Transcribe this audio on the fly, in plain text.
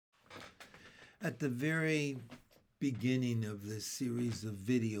At the very beginning of this series of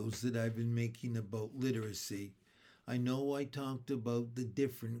videos that I've been making about literacy, I know I talked about the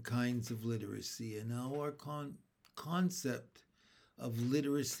different kinds of literacy and how our concept of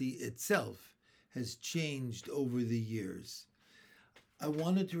literacy itself has changed over the years. I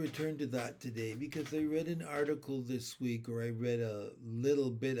wanted to return to that today because I read an article this week, or I read a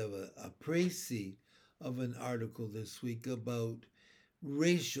little bit of a précis of an article this week about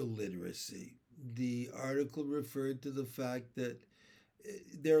racial literacy. The article referred to the fact that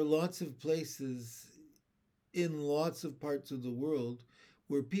there are lots of places in lots of parts of the world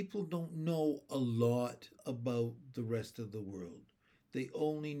where people don't know a lot about the rest of the world. They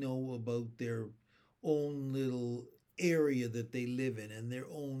only know about their own little area that they live in and their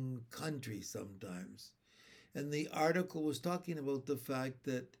own country sometimes. And the article was talking about the fact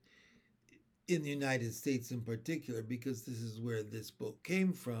that in the United States in particular, because this is where this book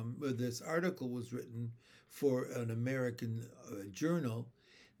came from, or this article was written for an American journal,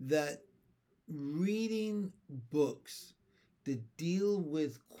 that reading books that deal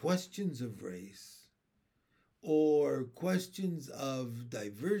with questions of race or questions of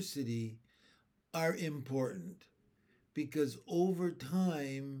diversity are important because over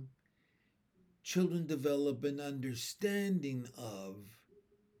time, children develop an understanding of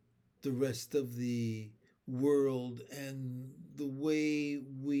the rest of the world and the way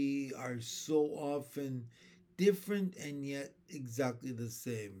we are so often different and yet exactly the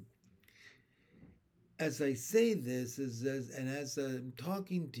same. As I say this, and as I'm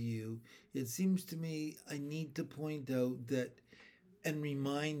talking to you, it seems to me I need to point out that and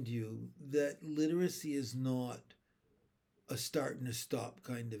remind you that literacy is not a start and a stop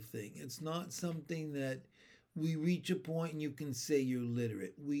kind of thing. It's not something that we reach a point and you can say you're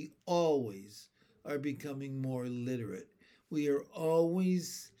literate. We always are becoming more literate. We are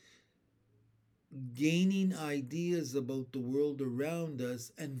always gaining ideas about the world around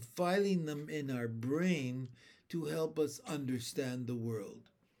us and filing them in our brain to help us understand the world.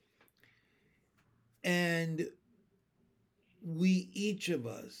 And we, each of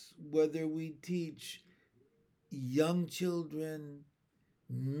us, whether we teach young children,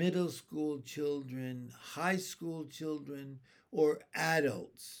 middle school children, high school children, or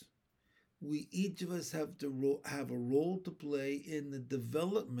adults, we each of us have to have a role to play in the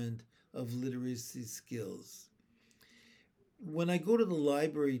development of literacy skills. When I go to the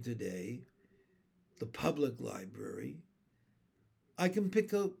library today, the public library, I can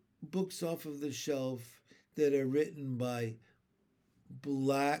pick up books off of the shelf that are written by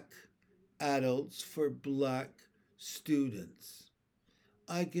black adults for black students.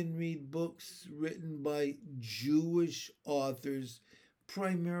 I can read books written by Jewish authors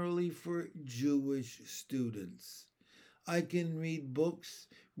primarily for Jewish students. I can read books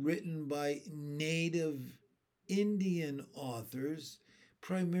written by Native Indian authors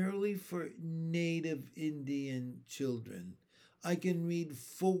primarily for Native Indian children. I can read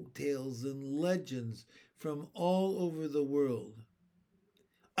folk tales and legends from all over the world.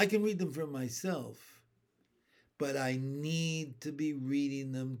 I can read them for myself, but I need to be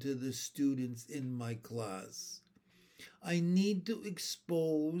reading them to the students in my class. I need to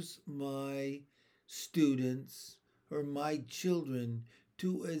expose my students or my children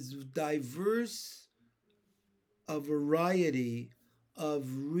to as diverse a variety of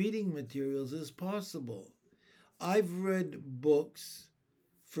reading materials as possible. I've read books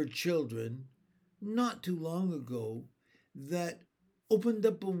for children not too long ago that opened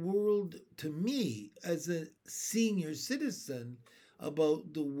up a world to me as a senior citizen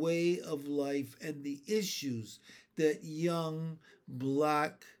about the way of life and the issues that young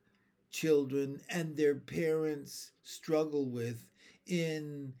black children and their parents struggle with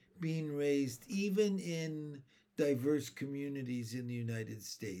in being raised, even in diverse communities in the United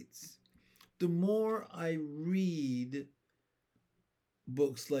States. The more I read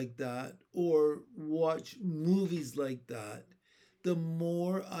books like that or watch movies like that, the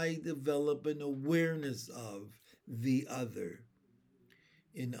more I develop an awareness of the other.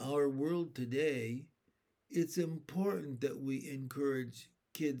 In our world today, it's important that we encourage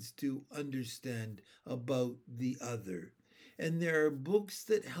kids to understand about the other. And there are books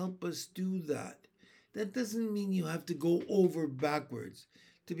that help us do that. That doesn't mean you have to go over backwards.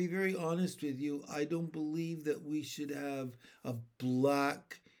 To be very honest with you, I don't believe that we should have a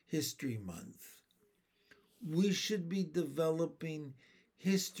Black History Month. We should be developing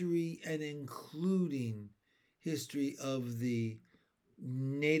history and including history of the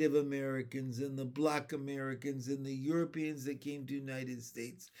Native Americans and the Black Americans and the Europeans that came to the United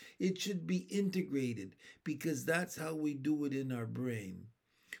States. It should be integrated because that's how we do it in our brain.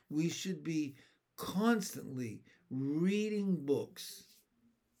 We should be constantly reading books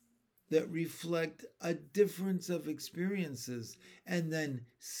that reflect a difference of experiences and then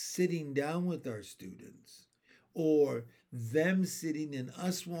sitting down with our students, or them sitting and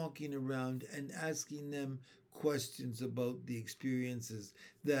us walking around and asking them questions about the experiences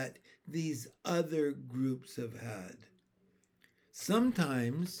that these other groups have had.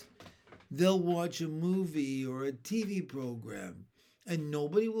 Sometimes they'll watch a movie or a TV program and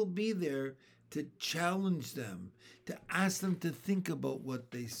nobody will be there to challenge them, to ask them to think about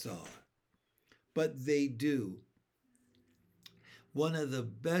what they saw. But they do. One of the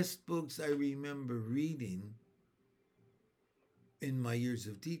best books I remember reading in my years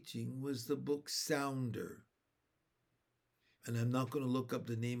of teaching was the book Sounder. And I'm not going to look up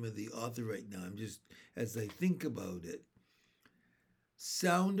the name of the author right now. I'm just, as I think about it,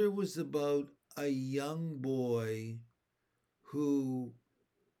 Sounder was about a young boy who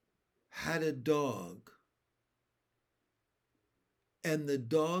had a dog, and the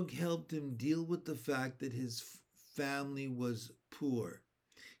dog helped him deal with the fact that his family was poor.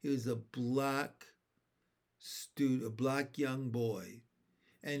 He was a black student, a black young boy,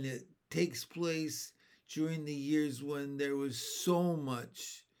 and it takes place during the years when there was so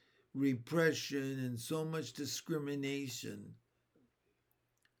much repression and so much discrimination.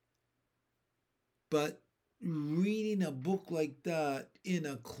 But reading a book like that in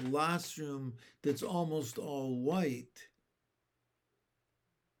a classroom that's almost all white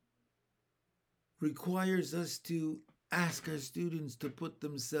requires us to ask our students to put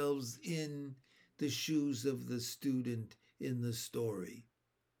themselves in the shoes of the student in the story.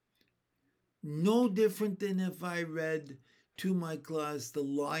 No different than if I read to my class The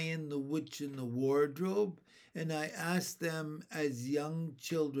Lion, the Witch, and the Wardrobe, and I asked them as young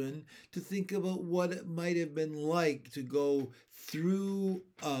children to think about what it might have been like to go through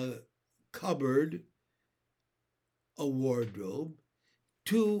a cupboard, a wardrobe,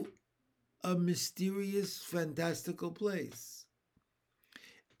 to a mysterious, fantastical place.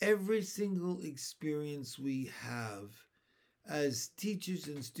 Every single experience we have as teachers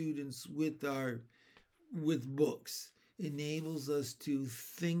and students with books enables us to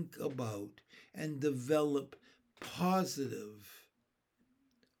think about and develop positive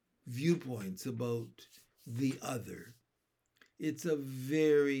viewpoints about the other. It's a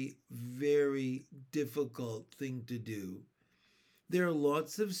very, very difficult thing to do. There are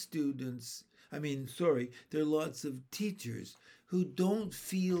lots of there are lots of teachers who don't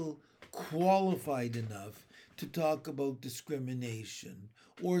feel qualified enough to talk about discrimination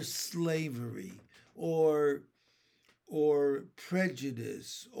or slavery or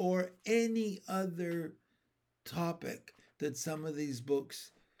prejudice or any other topic that some of these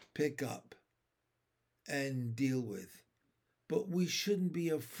books pick up and deal with. But we shouldn't be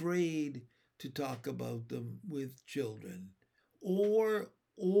afraid to talk about them with children or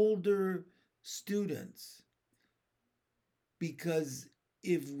older students, because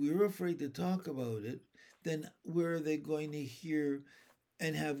if we're afraid to talk about it, then where are they going to hear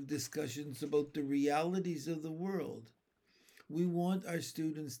and have discussions about the realities of the world? We want our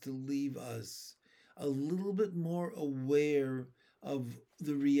students to leave us a little bit more aware of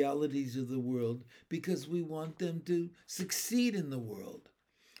the realities of the world because we want them to succeed in the world.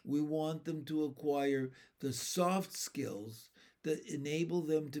 We want them to acquire the soft skills that enable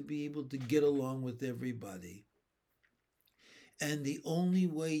them to be able to get along with everybody. And the only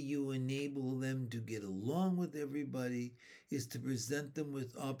way you enable them to get along with everybody is to present them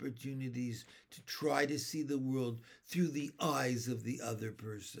with opportunities to try to see the world through the eyes of the other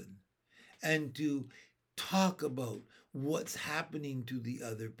person and to talk about what's happening to the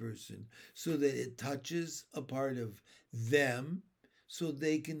other person so that it touches a part of them so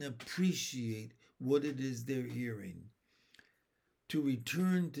they can appreciate what it is they're hearing. To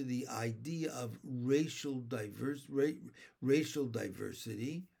return to the idea of racial diversity,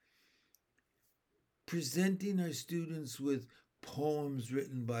 presenting our students with poems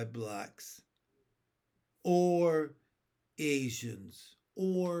written by blacks or Asians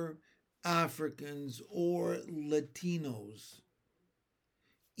or Africans or Latinos.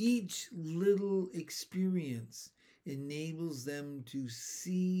 Each little experience enables them to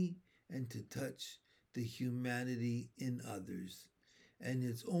see and to touch the humanity in others. And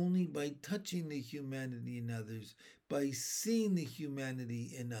it's only by touching the humanity in others, by seeing the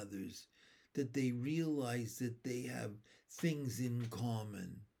humanity in others, that they realize that they have things in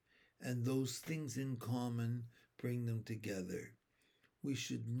common. And those things in common bring them together. We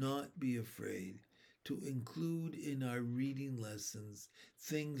should not be afraid to include in our reading lessons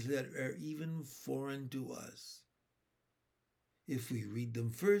things that are even foreign to us. if we read them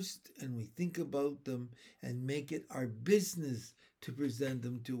first and we think about them and make it our business to present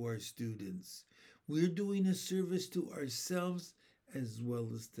them to our students. We're doing a service to ourselves as well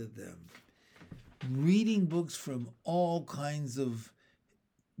as to them. Reading books from all kinds of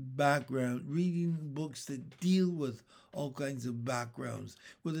background, reading books that deal with all kinds of backgrounds,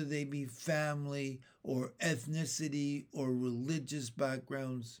 whether they be family or ethnicity or religious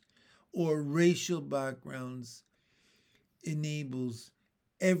backgrounds or racial backgrounds, enables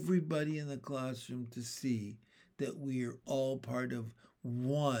everybody in the classroom to see that we are all part of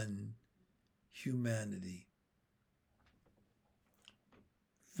one humanity.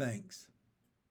 Thanks.